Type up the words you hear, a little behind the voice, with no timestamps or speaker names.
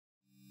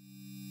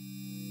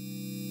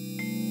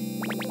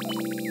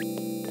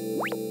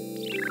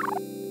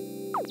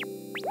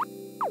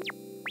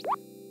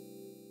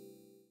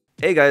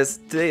Hey guys,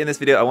 today in this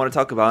video I want to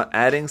talk about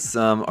adding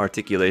some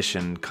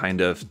articulation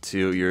kind of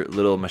to your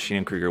little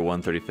Maschinen Krieger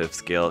 1/35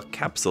 scale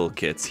capsule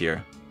kits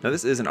here. Now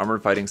this is an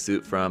armored fighting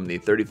suit from the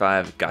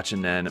 35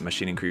 Gachanen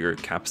Maschinen Krieger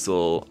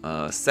capsule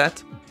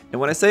set.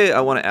 And when I say I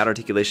want to add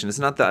articulation, it's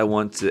not that I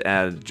want to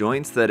add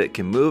joints that it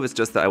can move, it's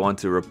just that I want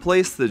to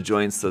replace the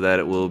joints so that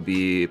it will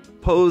be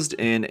posed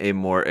in a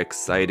more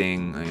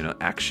exciting,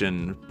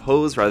 action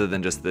pose rather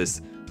than just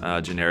this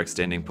generic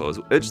standing pose.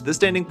 The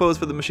standing pose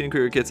for the Maschinen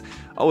Krieger kits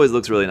always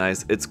looks really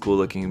nice, it's cool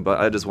looking,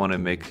 but I just want to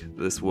make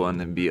this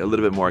one be a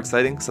little bit more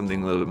exciting,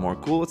 something a little bit more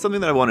cool. It's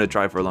something that I wanted to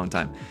try for a long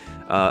time.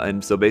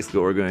 And so basically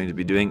what we're going to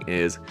be doing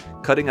is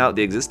cutting out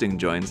the existing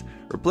joints,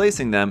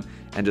 replacing them,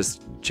 and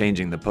just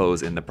changing the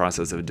pose in the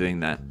process of doing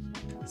that.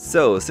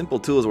 So simple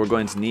tools we're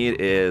going to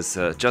need is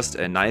just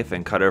a knife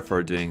and cutter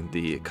for doing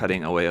the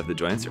cutting away of the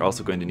joints. You're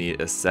also going to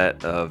need a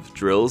set of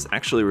drills.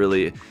 Actually,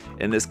 really,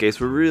 in this case,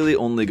 we're really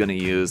only going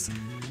to use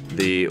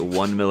the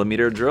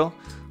 1mm drill.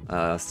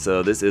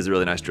 So this is a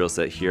really nice drill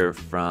set here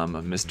from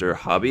Mr.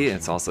 Hobby.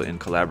 It's also in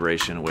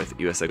collaboration with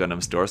USA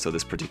Gundam Store. So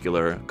this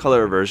particular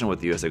color version with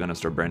the USA Gundam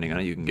Store branding on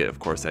it, you can get, of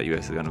course, at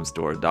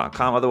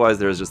usagundamstore.com. Otherwise,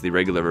 there's just the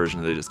regular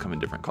version. They just come in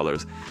different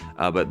colors.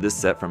 But this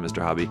set from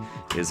Mr. Hobby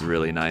is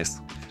really nice.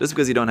 Just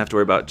because you don't have to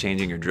worry about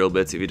changing your drill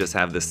bits if you just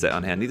have this set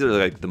on hand. These are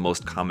like the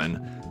most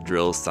common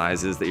drill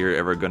sizes that you're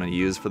ever going to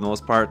use for the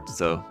most part.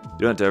 So you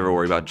don't have to ever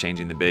worry about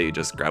changing the bit. You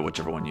just grab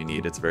whichever one you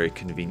need. It's very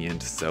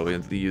convenient. So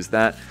we'll use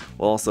that.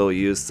 We'll also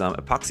use some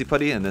epoxy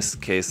putty. In this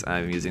case,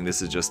 I'm using,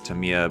 this is just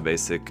Tamiya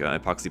basic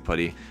epoxy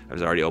putty.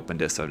 I've already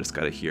opened it, so I just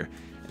got it here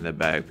in the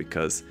bag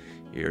because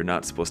you're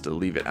not supposed to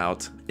leave it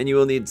out. And you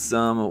will need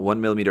some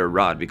 1mm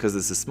rod. Because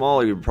this is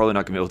small, you're probably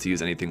not going to be able to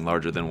use anything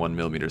larger than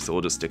 1mm, so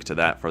we'll just stick to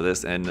that for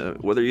this. And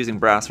whether you're using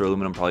brass or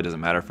aluminum probably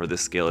doesn't matter for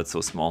this scale, it's so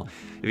small.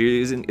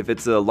 If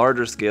it's a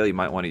larger scale, you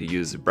might want to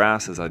use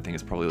brass, as I think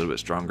it's probably a little bit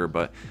stronger,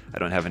 but I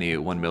don't have any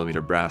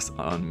 1mm brass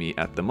on me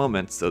at the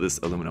moment, so this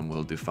aluminum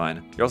will do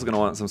fine. You're also going to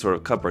want some sort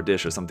of cup or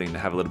dish or something to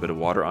have a little bit of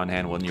water on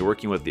hand when you're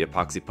working with the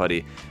epoxy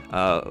putty.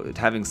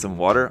 Having some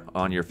water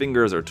on your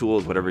fingers or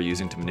tools, whatever you're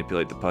using to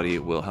manipulate the putty,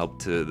 will help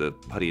to the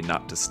putty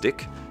not to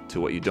stick to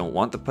what you don't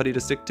want the putty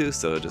to stick to.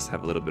 So just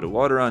have a little bit of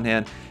water on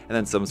hand, and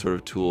then some sort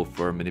of tool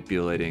for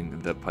manipulating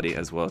the putty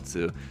as well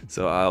too.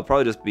 So I'll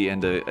probably just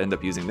end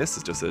up using this.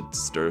 It's just a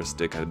stir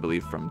stick, I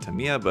believe, from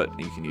Tamiya, but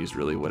you can use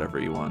really whatever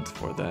you want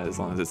for that, as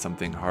long as it's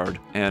something hard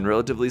and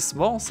relatively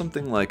small.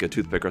 Something like a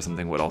toothpick or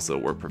something would also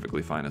work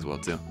perfectly fine as well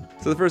too.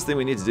 So the first thing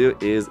we need to do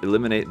is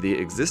eliminate the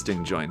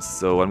existing joints.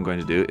 So what I'm going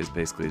to do is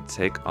basically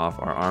take off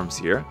our arms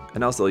here,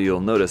 and also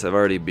you'll notice I've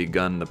already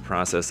begun the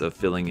process of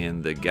filling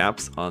in the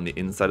gaps on the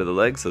inside of the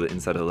leg. So the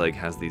inside of the leg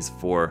has these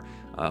 4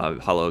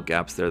 hollow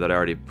gaps there that I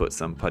already put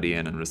some putty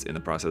in. I'm just in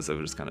the process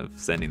of just kind of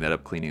sanding that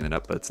up, cleaning that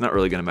up, but it's not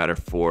really going to matter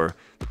for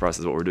the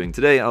process of what we're doing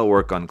today. I'll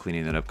work on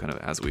cleaning that up kind of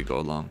as we go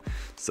along.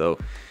 So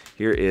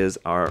here is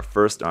our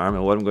first arm,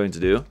 and what I'm going to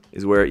do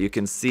is where you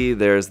can see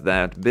there's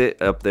that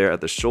bit up there at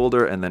the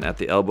shoulder and then at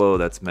the elbow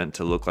that's meant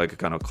to look like a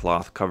kind of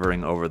cloth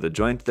covering over the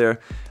joint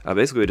there.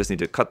 Basically we just need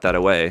to cut that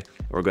away.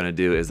 What we're going to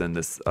do is then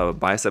this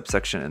bicep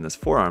section and this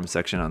forearm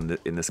section,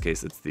 in this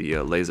case it's the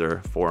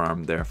laser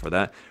forearm there for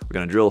that. We're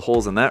going to drill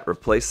holes in that,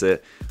 replace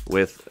it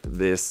with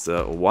this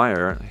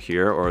wire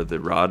here, or the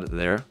rod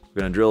there.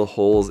 We're going to drill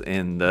holes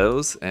in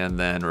those and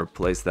then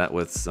replace that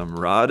with some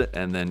rod,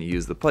 and then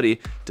use the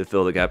putty to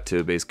fill the gap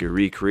to basically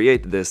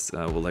recreate this,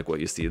 like what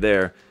you see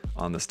there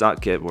on the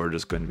stock kit. We're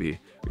just going to be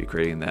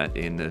recreating that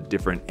in a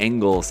different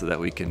angle so that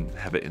we can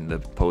have it in the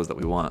pose that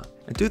we want.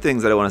 And 2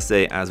 things that I want to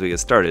say as we get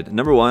started.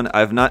 Number 1,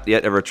 I've not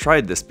yet ever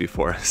tried this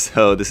before,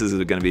 so this is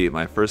going to be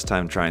my first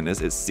time trying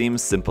this. It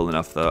seems simple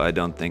enough though. I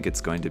don't think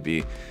it's going to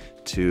be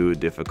too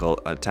difficult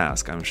a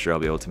task. I'm sure I'll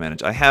be able to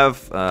manage. I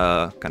have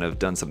kind of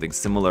done something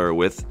similar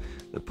with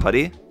the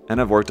putty, and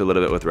I've worked a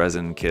little bit with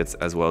resin kits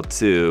as well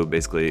too,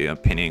 basically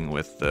pinning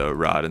with the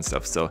rod and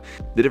stuff. So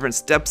the different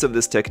steps of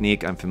this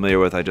technique I'm familiar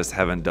with, I just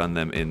haven't done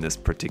them in this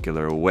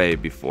particular way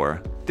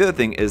before. The other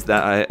thing is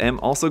that I am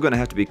also going to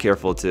have to be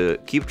careful to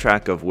keep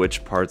track of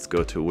which parts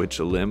go to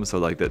which limb. So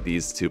like that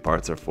these 2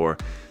 parts are for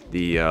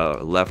the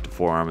left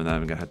forearm, and then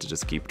I'm gonna have to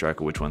just keep track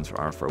of which ones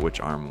are for which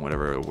arm,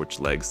 whatever, which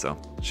leg. So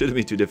shouldn't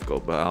be too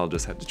difficult, but I'll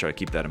just have to try to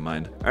keep that in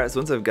mind. All right, so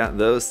once I've got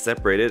those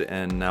separated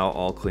and now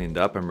all cleaned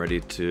up, I'm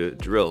ready to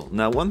drill.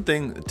 Now, one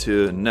thing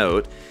to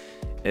note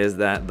is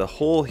that the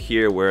hole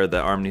here where the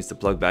arm needs to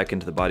plug back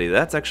into the body,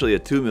 that's actually a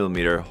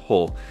 2mm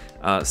hole.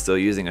 So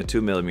using a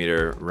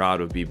 2mm rod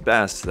would be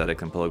best so that it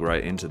can plug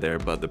right into there.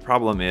 But the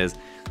problem is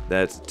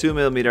that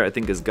 2mm I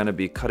think is going to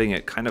be cutting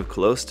it kind of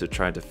close to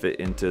try to fit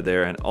into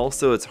there, and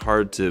also it's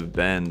hard to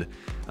bend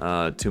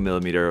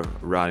 2mm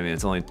rod. I mean,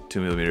 it's only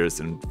 2mm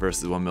and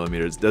versus 1mm.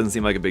 It doesn't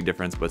seem like a big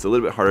difference, but it's a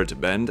little bit harder to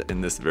bend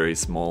in this very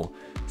small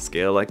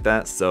scale like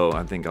that. So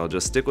I think I'll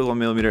just stick with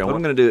 1mm. And what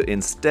I'm going to do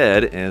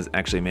instead is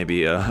actually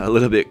maybe a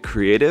little bit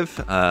creative,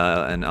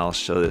 and I'll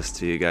show this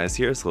to you guys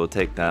here. So we'll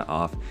take that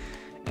off,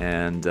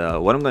 and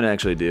what I'm going to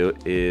actually do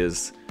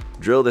is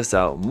drill this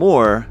out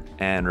more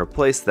and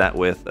replace that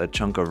with a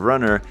chunk of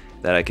runner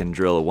that I can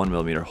drill a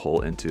 1mm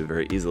hole into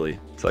very easily.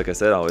 So like I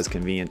said, always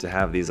convenient to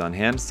have these on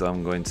hand, so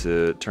I'm going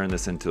to turn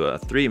this into a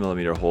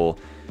 3mm hole.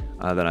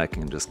 Then I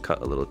can just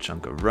cut a little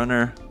chunk of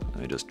runner. Let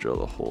me just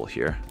drill a hole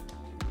here.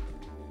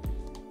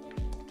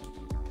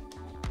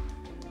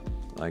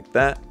 Like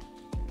that.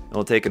 And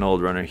we'll take an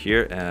old runner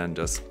here and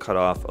just cut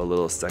off a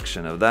little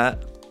section of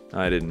that.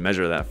 I didn't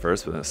measure that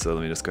first, so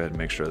let me just go ahead and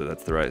make sure that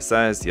that's the right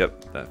size.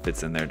 Yep, that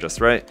fits in there just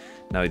right.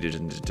 Now we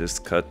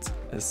just cut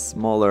a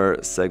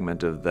smaller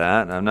segment of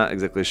that. I'm not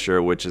exactly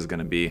sure which is going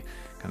to be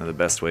kind of the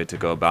best way to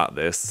go about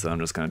this, so I'm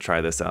just going to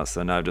try this out.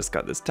 So now I've just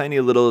got this tiny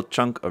little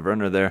chunk of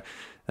runner there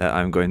that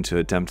I'm going to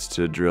attempt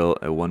to drill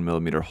a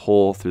 1mm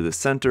hole through the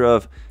center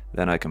of.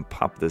 Then I can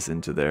pop this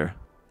into there.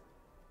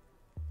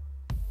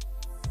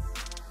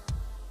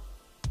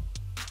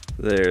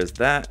 There's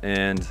that,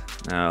 and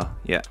now,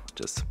 yeah,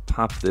 just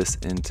pop this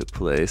into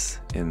place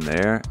in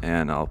there,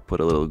 and I'll put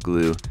a little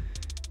glue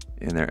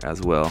in there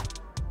as well.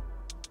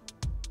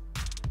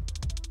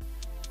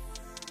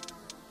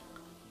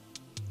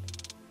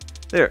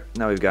 There,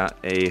 now we've got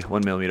a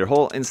 1mm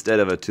hole instead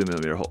of a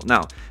 2mm hole.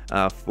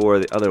 Now, for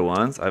the other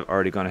ones, I've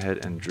already gone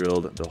ahead and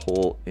drilled the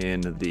hole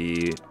in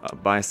the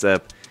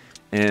bicep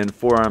and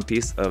forearm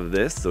piece of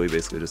this, so we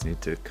basically just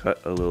need to cut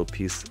a little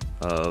piece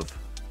of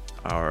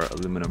our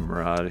aluminum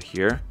rod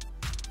here.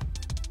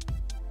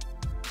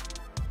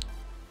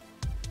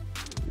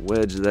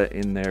 Wedge that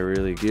in there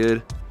really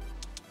good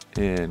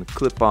and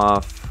clip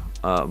off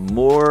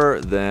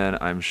more than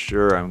I'm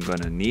sure I'm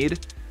gonna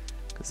need,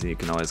 because you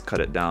can always cut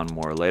it down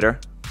more later.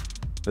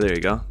 But there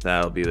you go,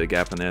 that'll be the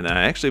gap in there. Then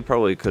I actually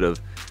probably could have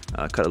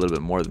cut a little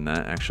bit more than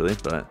that actually,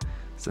 but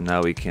so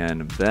now we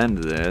can bend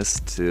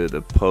this to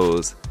the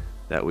pose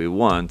that we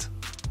want,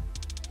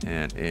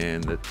 and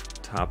in the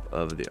top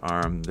of the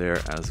arm there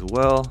as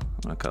well.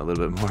 I'm gonna cut a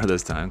little bit more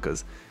this time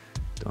because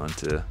don't want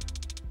to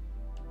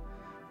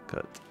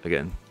cut,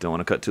 again, don't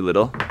want to cut too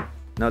little.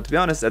 Now, to be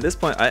honest, at this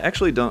point, I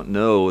actually don't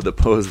know the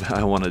pose that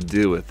I want to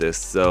do with this.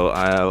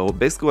 So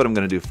basically what I'm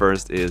going to do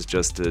first is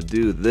just to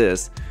do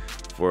this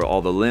for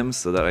all the limbs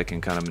so that I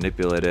can kind of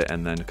manipulate it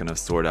and then kind of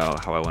sort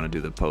out how I want to do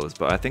the pose.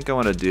 But I think I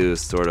want to do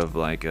sort of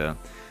like a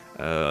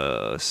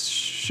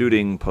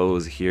shooting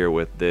pose here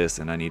with this,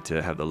 and I need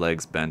to have the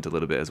legs bent a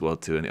little bit as well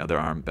too, and the other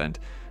arm bent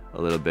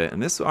a little bit.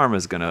 And this arm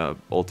is going to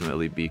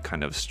ultimately be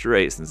kind of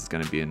straight since it's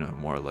going to be in a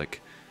more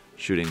like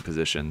shooting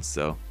position.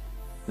 So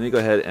let me go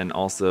ahead and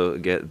also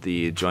get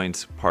the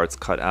joint parts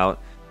cut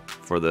out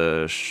for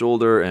the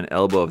shoulder and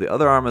elbow of the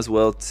other arm as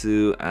well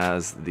too,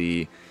 as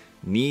the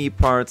knee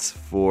parts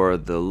for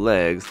the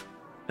legs.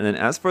 And then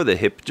as for the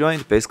hip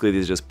joint, basically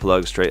these just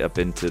plug straight up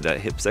into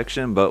that hip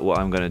section, but what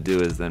I'm going to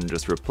do is then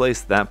just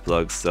replace that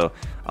plug. So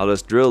I'll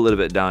just drill a little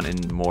bit down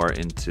in more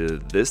into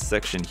this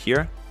section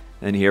here,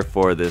 and here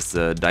for this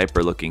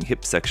diaper looking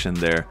hip section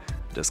there,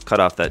 just cut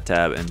off that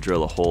tab and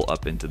drill a hole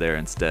up into there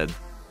instead.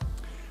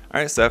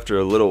 Alright, so after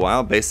a little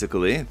while,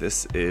 basically,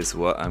 this is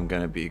what I'm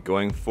going to be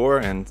going for,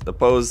 and the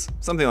pose,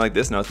 something like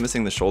this. Now it's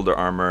missing the shoulder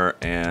armor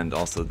and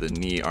also the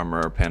knee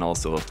armor panel,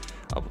 so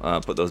I'll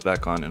put those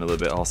back on in a little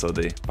bit. Also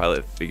the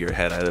pilot figure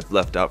head I've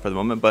left out for the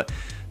moment, but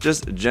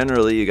just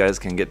generally you guys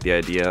can get the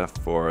idea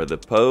for the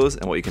pose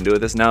and what you can do with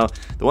this. Now,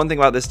 the one thing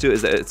about this too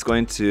is that it's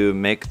going to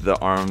make the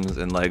arms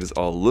and legs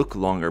all look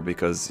longer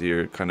because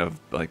you're kind of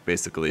like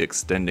basically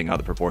extending out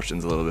the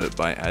proportions a little bit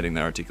by adding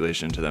the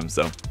articulation to them.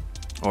 So,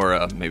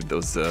 or maybe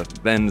those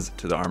bends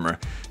to the armor.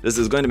 This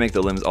is going to make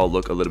the limbs all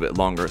look a little bit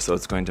longer, so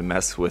it's going to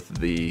mess with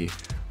the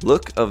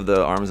look of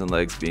the arms and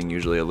legs being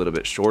usually a little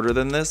bit shorter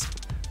than this.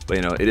 But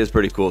you know, it is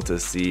pretty cool to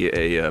see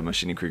a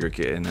Maschinen Krieger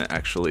kit in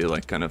actually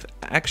like kind of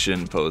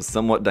action pose,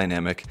 somewhat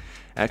dynamic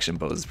action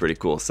pose. Is pretty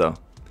cool. So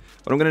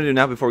what I'm going to do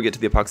now before we get to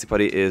the epoxy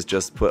putty is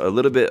just put a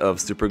little bit of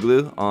super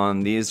glue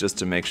on these just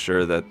to make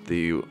sure that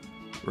the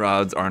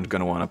rods aren't going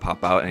to want to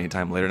pop out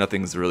anytime later.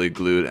 Nothing's really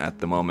glued at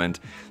the moment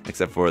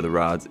except for the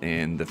rods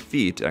in the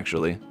feet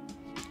actually.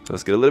 So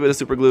let's get a little bit of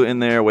super glue in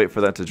there, wait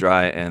for that to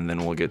dry, and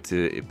then we'll get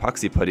to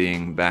epoxy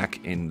puttying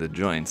back in the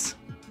joints.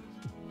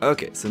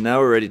 Okay, so now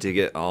we're ready to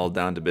get all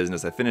down to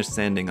business. I finished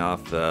sanding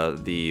off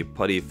the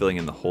putty, filling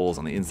in the holes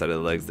on the inside of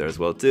the legs there as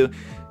well too.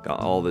 Got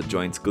all the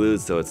joints glued,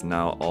 so it's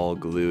now all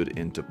glued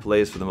into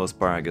place for the most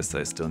part. I guess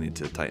I still need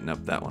to tighten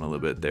up that one a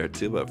little bit there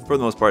too, but for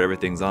the most part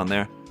everything's on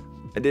there.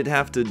 I did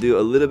have to do a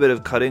little bit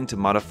of cutting to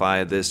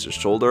modify this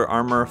shoulder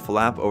armor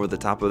flap over the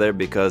top of there,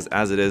 because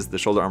as it is, the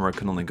shoulder armor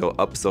can only go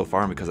up so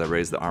far, and because I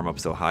raised the arm up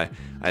so high,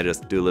 I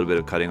just do a little bit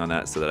of cutting on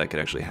that so that I could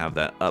actually have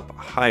that up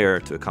higher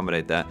to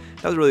accommodate that.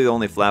 That was really the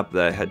only flap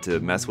that I had to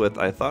mess with.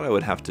 I thought I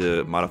would have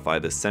to modify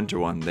the center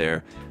one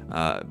there,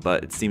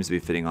 but it seems to be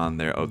fitting on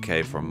there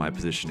okay for my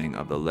positioning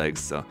of the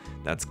legs, so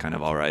that's kind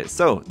of alright.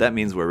 So that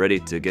means we're ready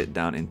to get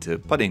down into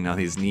putting. Now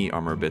these knee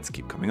armor bits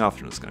keep coming off,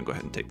 so I'm just going to go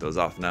ahead and take those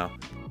off now.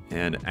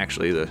 And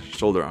actually the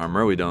shoulder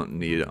armor we don't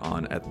need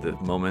on at the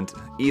moment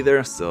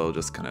either, so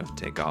just kind of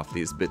take off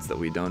these bits that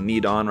we don't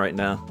need on right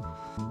now.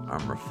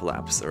 armor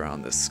flaps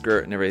around the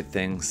skirt and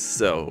everything.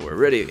 So we're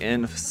ready.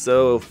 And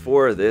so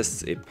for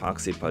this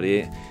epoxy putty,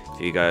 if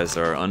you guys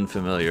are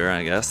unfamiliar,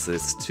 I guess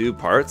it's 2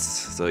 parts.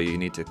 So you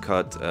need to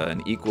cut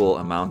an equal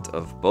amount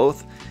of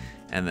both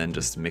and then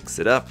just mix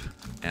it up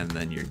and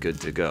then you're good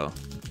to go.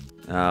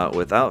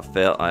 Without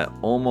fail, I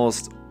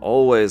almost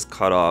always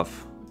cut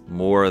off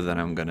more than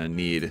I'm gonna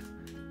need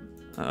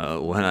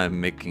when I'm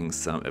making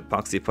some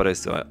epoxy putty,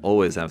 so I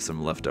always have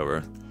some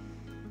leftover.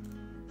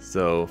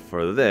 So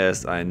for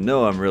this, I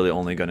know I'm really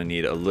only gonna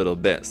need a little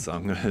bit, so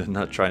I'm gonna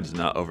not trying to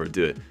not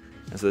overdo it.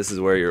 And so this is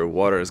where your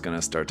water is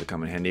gonna start to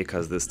come in handy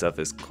because this stuff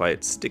is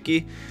quite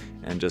sticky,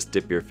 and just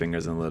dip your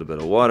fingers in a little bit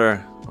of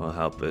water will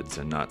help it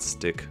to not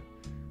stick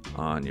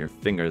on your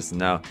fingers.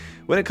 Now,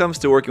 when it comes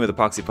to working with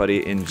epoxy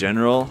putty in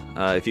general,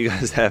 if you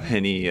guys have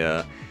any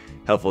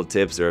helpful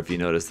tips, or if you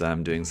notice that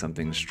I'm doing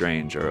something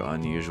strange or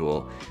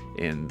unusual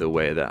in the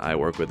way that I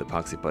work with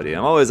epoxy putty,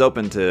 I'm always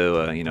open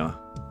to you know,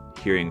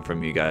 hearing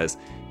from you guys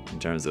in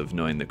terms of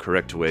knowing the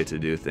correct way to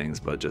do things.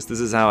 But just this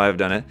is how I've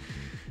done it,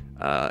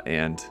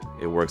 and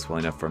it works well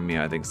enough for me.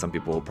 I think some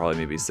people will probably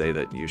maybe say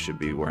that you should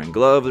be wearing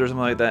gloves or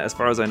something like that. As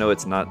far as I know,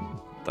 it's not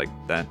like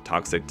that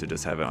toxic to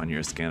just have it on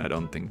your skin. I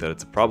don't think that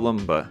it's a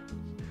problem, but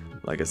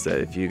like I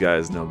said, if you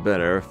guys know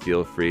better,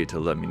 feel free to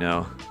let me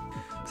know.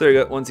 So there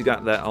you go. Once you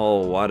got that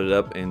all wadded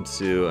up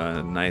into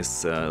a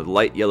nice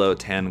light yellow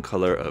tan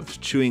color of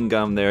chewing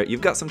gum there,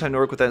 you've got some time to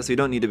work with that, so you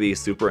don't need to be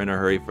super in a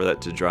hurry for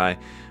that to dry.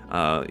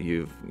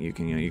 You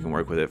can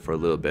work with it for a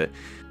little bit.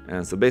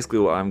 And so basically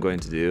what I'm going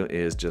to do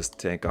is just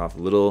take off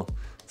little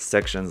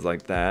sections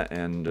like that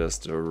and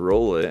just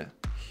roll it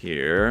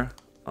here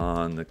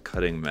on the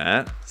cutting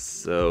mat,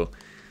 so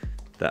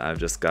that I've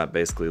just got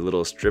basically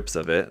little strips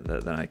of it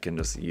that then I can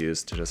just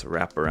use to just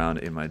wrap around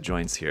in my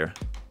joints here.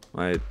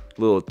 My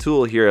little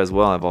tool here as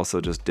well, I've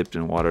also just dipped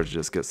in water to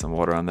just get some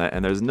water on that,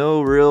 and there's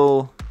no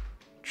real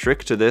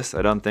trick to this,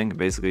 I don't think.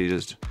 Basically you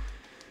just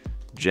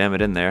jam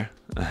it in there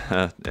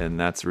and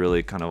that's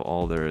really kind of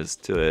all there is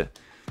to it.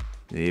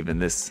 Even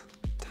this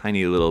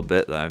tiny little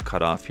bit that I've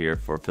cut off here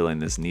for filling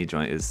this knee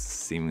joint is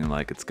seeming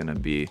like it's gonna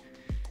be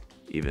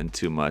even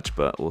too much,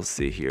 but we'll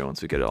see here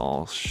once we get it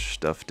all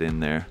stuffed in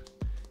there.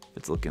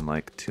 It's looking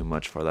like too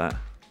much for that.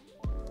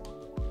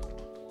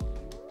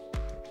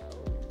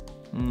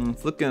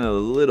 It's looking a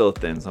little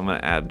thin, so I'm gonna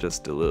add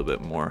just a little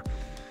bit more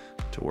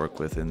to work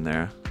with in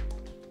there.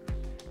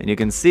 And you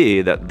can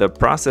see that the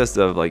process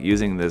of like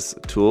using this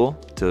tool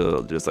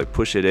to just like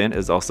push it in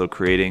is also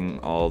creating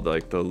all the,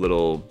 like the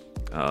little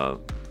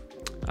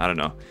I don't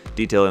know,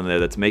 detail in there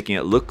that's making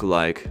it look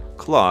like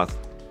cloth,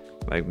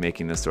 like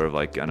making this sort of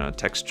like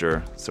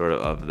texture sort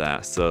of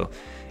that. So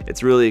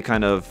it's really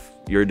kind of,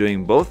 you're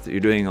doing both. You're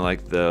doing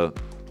like the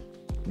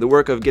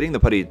work of getting the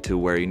putty to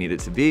where you need it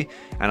to be,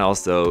 and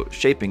also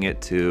shaping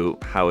it to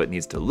how it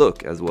needs to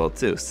look as well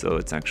too. So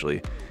it's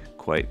actually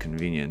quite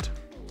convenient.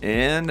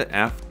 And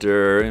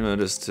after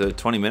just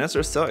 20 minutes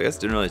or so, I guess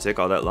it didn't really take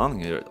all that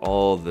long.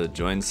 All the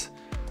joints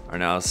are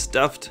now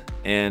stuffed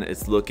and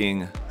it's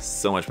looking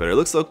so much better. It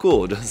looks so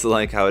cool, just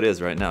like how it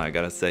is right now, I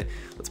gotta say.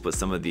 Let's put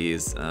some of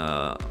these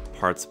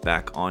parts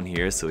back on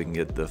here so we can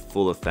get the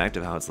full effect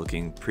of how it's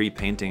looking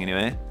pre-painting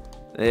anyway.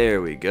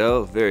 There we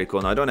go, very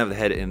cool. Now I don't have the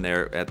head in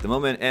there at the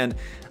moment, and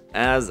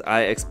as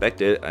I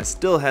expected, I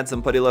still had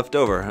some putty left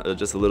over,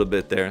 just a little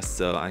bit there,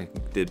 so I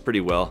did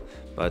pretty well.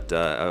 But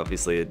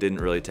obviously it didn't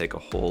really take a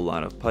whole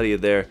lot of putty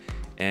there,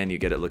 and you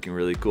get it looking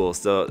really cool.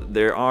 So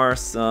there are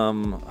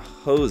some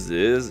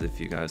hoses, if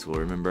you guys will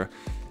remember,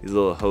 these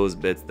little hose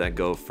bits that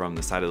go from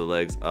the side of the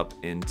legs up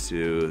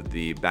into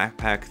the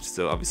backpack.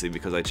 So obviously,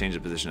 because I changed the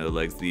position of the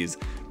legs, these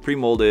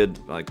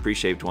pre-molded, like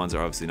pre-shaped ones are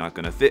obviously not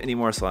gonna fit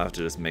anymore, so I'll have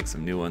to just make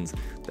some new ones.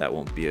 That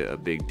won't be a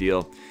big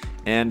deal.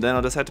 And then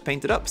I'll just have to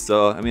paint it up.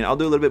 So, I mean, I'll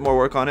do a little bit more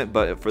work on it,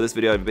 but for this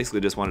video, I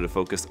basically just wanted to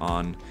focus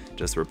on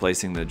just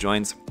replacing the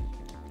joints.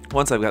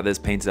 Once I've got this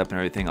painted up and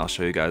everything, I'll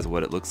show you guys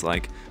what it looks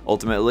like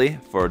ultimately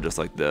for just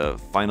like the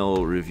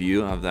final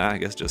review of that, I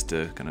guess, just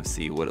to kind of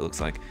see what it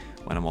looks like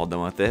when I'm all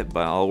done with it.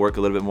 But I'll work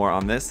a little bit more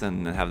on this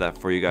and have that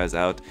for you guys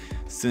out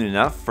soon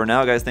enough. For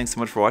now, guys, thanks so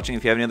much for watching.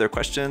 If you have any other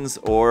questions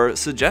or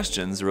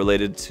suggestions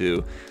related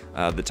to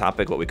the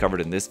topic, what we covered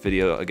in this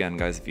video, again,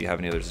 guys, if you have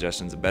any other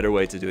suggestions, a better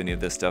way to do any of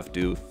this stuff,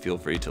 do feel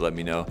free to let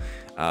me know.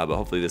 But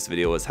hopefully this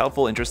video was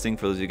helpful, interesting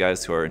for those of you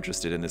guys who are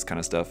interested in this kind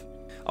of stuff.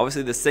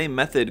 Obviously, the same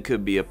method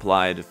could be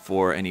applied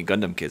for any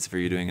Gundam kits if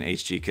you're doing an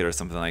HG kit or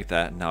something like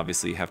that. Now,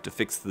 obviously, you have to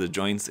fix the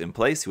joints in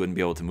place. You wouldn't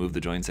be able to move the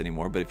joints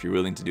anymore, but if you're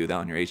willing to do that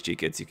on your HG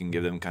kits, you can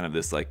give them kind of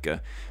this like, or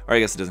I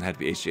guess it doesn't have to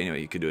be HG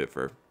anyway, you could do it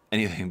for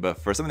anything, but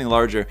for something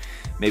larger,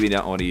 maybe you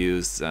don't want to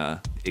use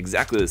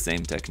exactly the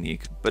same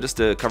technique, but just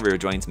to cover your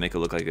joints, make it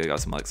look like you got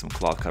some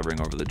cloth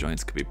covering over the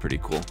joints could be pretty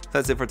cool.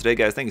 That's it for today,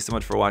 guys. Thank you so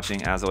much for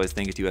watching. As always,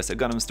 thank you to USA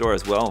Gundam Store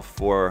as well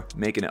for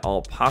making it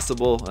all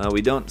possible.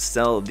 We don't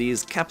sell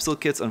these capsule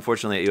kits,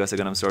 unfortunately, at USA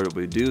Gundam Store, but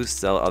we do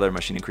sell other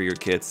Maschinen Krieger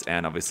kits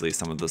and obviously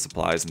some of the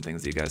supplies and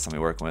things that you guys saw me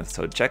working with.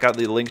 So check out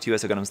the link to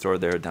USA Gundam Store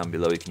there down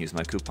below. You can use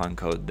my coupon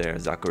code there,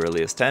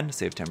 ZakuAurelius10,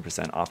 save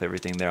 10% off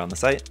everything there on the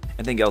site.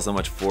 And thank you all so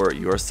much for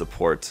your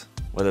support.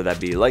 Whether that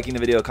be liking the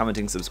video,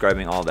 commenting,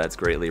 subscribing, all that's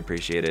greatly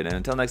appreciated. And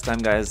until next time,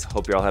 guys,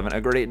 hope you're all having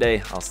a great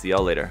day. I'll see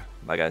y'all later.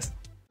 Bye, guys.